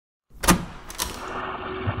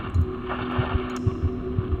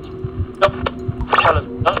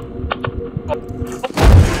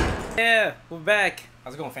back.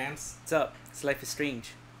 How's it going, fams? What's up? This life is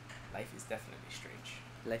strange. Life is definitely strange.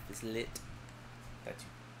 Life is lit. That's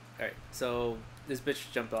Alright, so this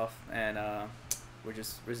bitch jumped off and we're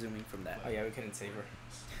just resuming from that. Oh yeah, we couldn't save her.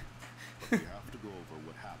 But we have to go over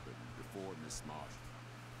what happened before Miss Marsh.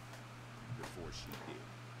 Before she did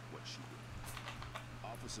what she did.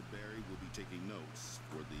 Officer Barry will be taking notes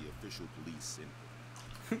for the official police input.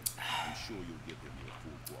 I'm sure you'll give him your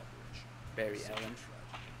full cooperation. Barry Such a Allen.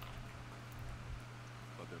 tragedy.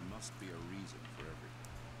 But there must be a reason for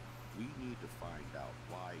everything. We need to find out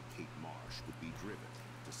why Kate Marsh would be driven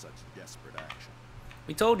to such desperate action.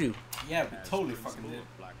 We told you. Yeah, we As totally principal fucking did.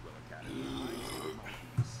 of Blackwell Academy, I take my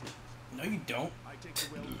duties seriously. No, you don't. I take the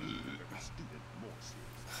well-being of every student more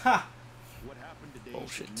seriously. Ha! What happened today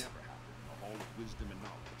Bullshit. should never happen in a hall of wisdom and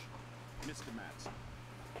knowledge. Mr. Madsen.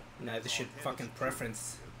 Nah, this shit fucking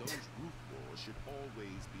preference. Those roof doors should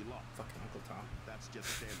always be locked. Fucking Uncle Tom. That's just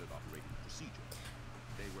standard operating procedure.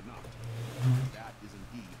 They were not. That is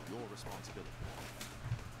indeed your responsibility.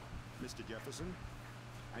 Mr. Jefferson,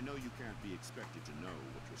 I know you can't be expected to know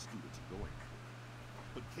what your students are going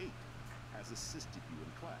through, but Kate has assisted you in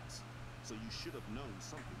class, so you should have known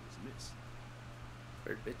something was amiss.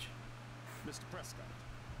 Bird bitch. Mr. Prescott,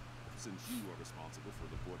 since you are responsible for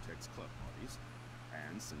the Vortex Club parties,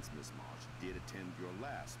 and since Miss Marsh did attend your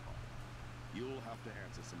last party, you'll have to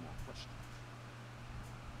answer some more questions.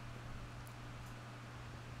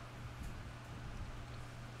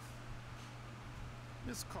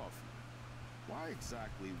 Miss Coffey, why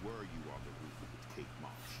exactly were you on the roof with Kate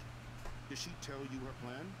Marsh? Did she tell you her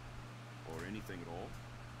plan? Or anything at all?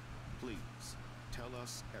 Please, tell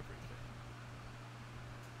us everything.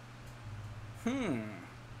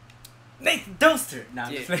 Nathan Doster! Nah,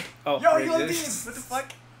 I'm Yeah. just playing. Oh, Yo, there you it on is. these? What the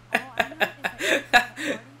fuck? All I know is that she was at a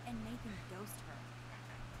party and Nathan dosed her.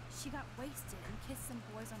 She got wasted and kissed some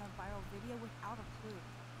boys on a viral video without a clue.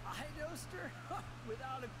 I dosed her?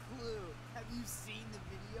 Without a clue. Have you seen the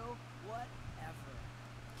video? Whatever.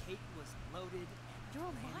 Kate was loaded and You're a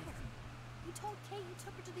abandoned. liar. You told Kate you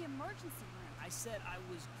took her to the emergency room. I said I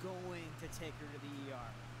was going to take her to the ER.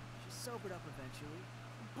 She sobered up eventually.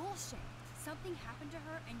 Bullshit. Something happened to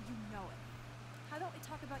her and you know it. How about we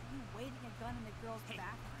talk about you waving a gun in the girl's Hey,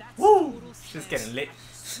 bathroom? that's Woo! total She's sense. getting lit.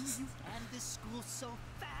 I sue you and this school so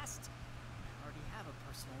fast. I already have a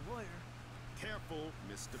personal lawyer. Careful,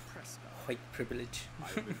 Mr. Prescott. White privilege. I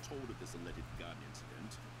have been told of this alleged gun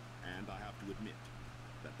incident, and I have to admit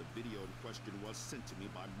that the video in question was sent to me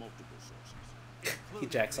by multiple sources. He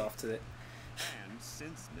jacks off to it. And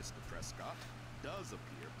since Mr. Prescott does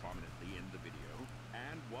appear prominently in the video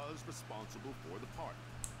and was responsible for the party,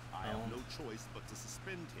 I have no choice but to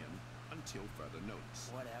suspend him until further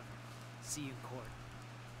notice. Whatever. See you in court.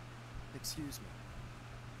 Excuse me.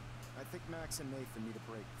 I think Max and Nathan need a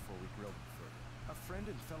break before we grill them further. A friend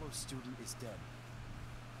and fellow student is dead.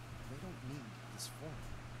 They don't need this forum.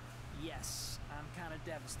 Yes, I'm kind of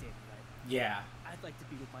devastated right now. Yeah. I'd like to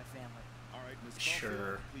be with my family. All right, Ms. Sure.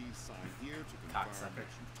 Caulfield, please sign here to confirm Cocksucker.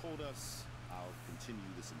 what you've told us. I'll continue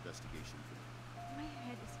this investigation for you. My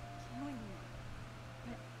head is killing me.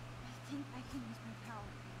 But I think I can use my power.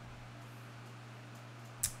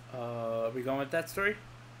 Are we going with that story?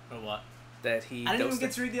 Or what? That he I didn't even dosed get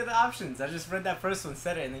her? to read the other options. I just read that first one,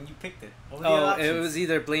 said it, and then you picked it. What were the Oh, other it options? was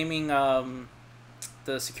either blaming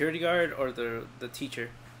the security guard or the teacher.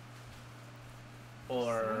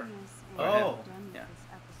 Or... Or Oh. him. Yeah.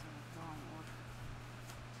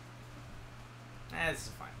 This is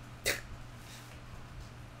fine.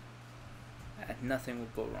 Nothing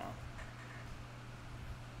would go wrong.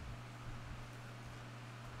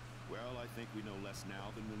 Well, I think we know less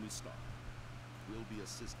now than when we started. We'll be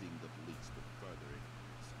assisting the police with further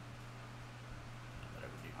inquiries.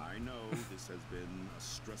 Whatever, dude. I know this has been a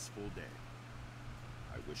stressful day.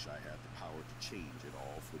 I wish I had the power to change it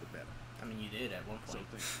all for the better. I mean, you did at one So point.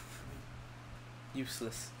 think.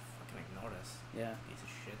 Useless. Fucking ignored us. Yeah. Piece of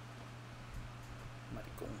shit.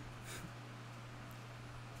 Maricón.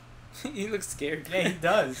 He looks scared. Yeah, he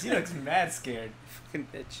does. He looks mad scared. Fucking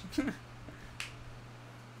bitch. Got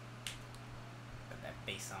that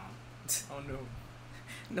bass on. Oh no.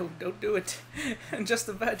 No, don't do it. Just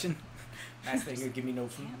imagine. Last thing, give me no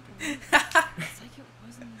food. It's like it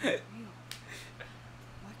wasn't even real.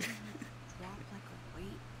 Watching her drop like a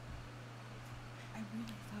weight. I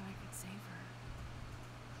really thought I could save her.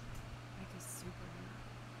 Like a superhero.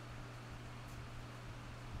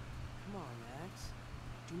 Come on, Max.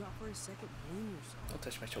 Do not for a second blame yourself. Don't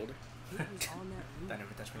touch my shoulder. Kate was on that roof. Don't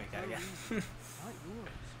ever touch me like that for a again. reason, not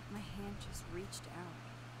yours. My hand just reached out.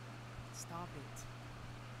 Stop it.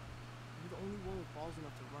 You're the only one with balls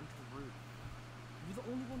enough to run to the roof. You're the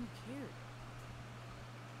only one who cared.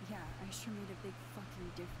 Yeah, I sure made a big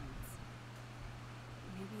fucking difference.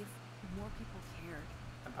 Maybe if more people cared,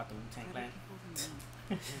 About the Wu-Tang better Clan. people than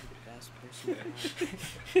me. You're the best person alive.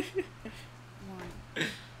 Warren,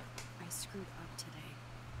 I screwed up today.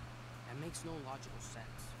 That makes no logical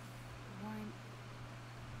sense. Warren,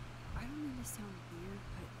 I don't mean to sound weird,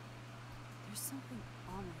 but there's something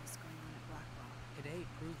ominous going on at Blackwell. Today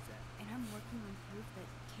proves that. And I'm working on proof that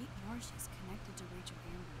Kate Marsh is connected to Rachel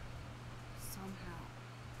Amber. Somehow.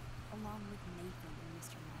 Along with Nathan and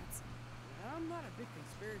Mr. Madsen. I'm not a big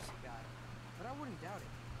conspiracy guy, but I wouldn't doubt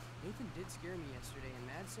it. Nathan did scare me yesterday, and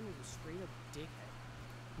Madsen is a straight-up dickhead.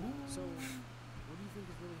 So, what do you think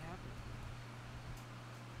is really happening?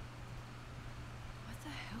 What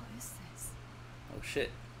the hell is this? Oh shit.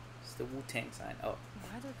 It's the Wu-Tang sign. Oh.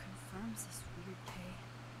 Weather confirms this weird day.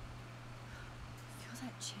 Feel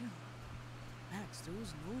that chill. Max, there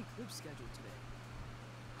was no eclipse scheduled today.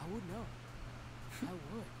 I would know. I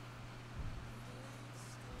would.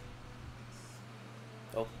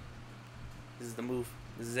 Oh. This is the move.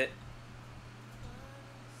 This is it.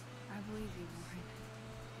 I believe you, Warren.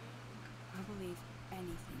 I believe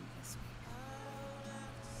anything this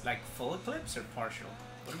week. Like full eclipse or partial?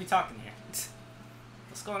 What are we talking here?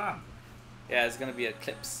 What's going on? Yeah, it's gonna be a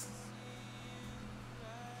eclipse.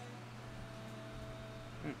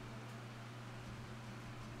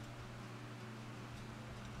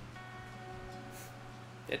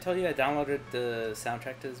 Did I tell you I downloaded the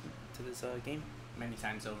soundtrack to this game? Many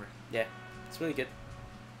times over. Yeah, it's really good.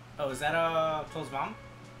 Oh, is that Chloe's mom?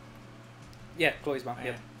 Yeah, Chloe's mom. Oh,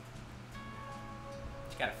 Yep.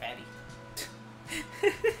 She got a fatty.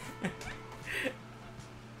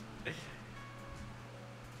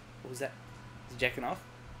 What was that? Is he jacking off?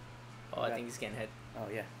 Oh, I think he's getting hit. Oh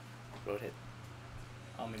yeah, road hit.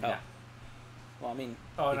 Oh, maybe Oh. not. Well, I mean.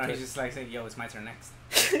 Oh, he no, could- he's just like saying, yo, it's my turn next.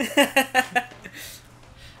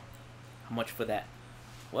 How much for that?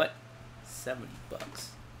 What? $70.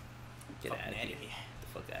 Get Fucking out of outta here. here. Get the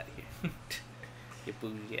fuck out of here. You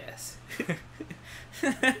bougie ass.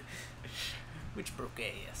 Which broke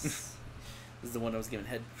ass? This is the one that was giving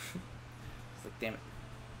head. It's like, damn it.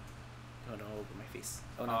 Oh no, over my face.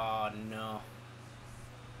 Oh no. Oh, no.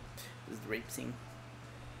 This is the rape scene.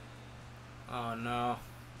 Oh, no.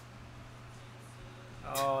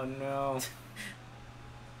 Oh, no.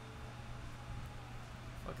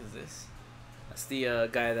 Fuck is this? That's the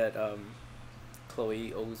guy that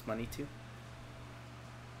Chloe owes money to.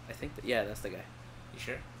 I think that, yeah, that's the guy. You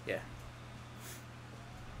sure? Yeah.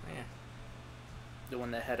 Yeah. The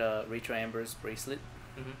one that had Rachel Amber's bracelet.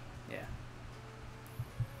 Mm-hmm. Yeah.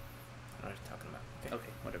 I know what you're talking about. Okay.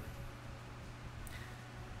 Okay, whatever.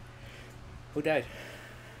 Who died?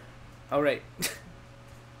 All right.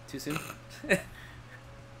 Too soon?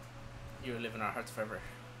 You will live in our hearts forever.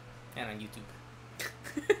 And on YouTube.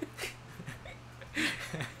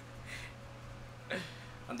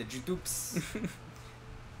 On the YouTubes.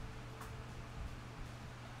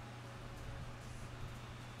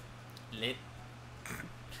 Lit.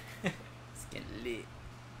 It's getting lit.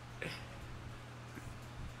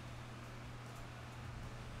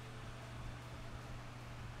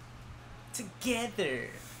 Together.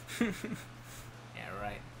 Yeah,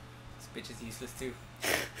 right. This bitch is useless too.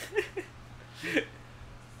 It's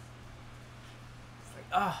like,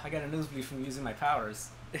 oh, I got a nosebleed from using my powers.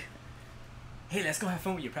 Hey, let's go have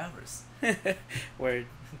fun with your powers. Word.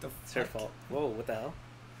 The It's her fuck? fault. Whoa, what the hell?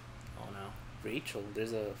 Oh no. Rachel.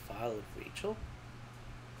 There's a file of Rachel?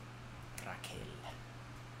 Raquel.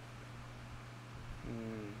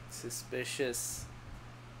 Suspicious.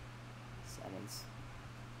 Someone's.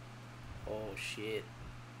 Oh shit.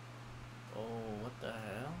 Oh, what the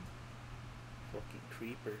hell? Fucking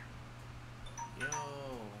creeper. Yo.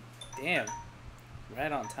 Damn.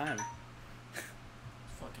 Right on time.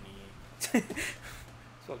 Fucking idiot.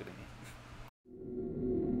 It's fucking me.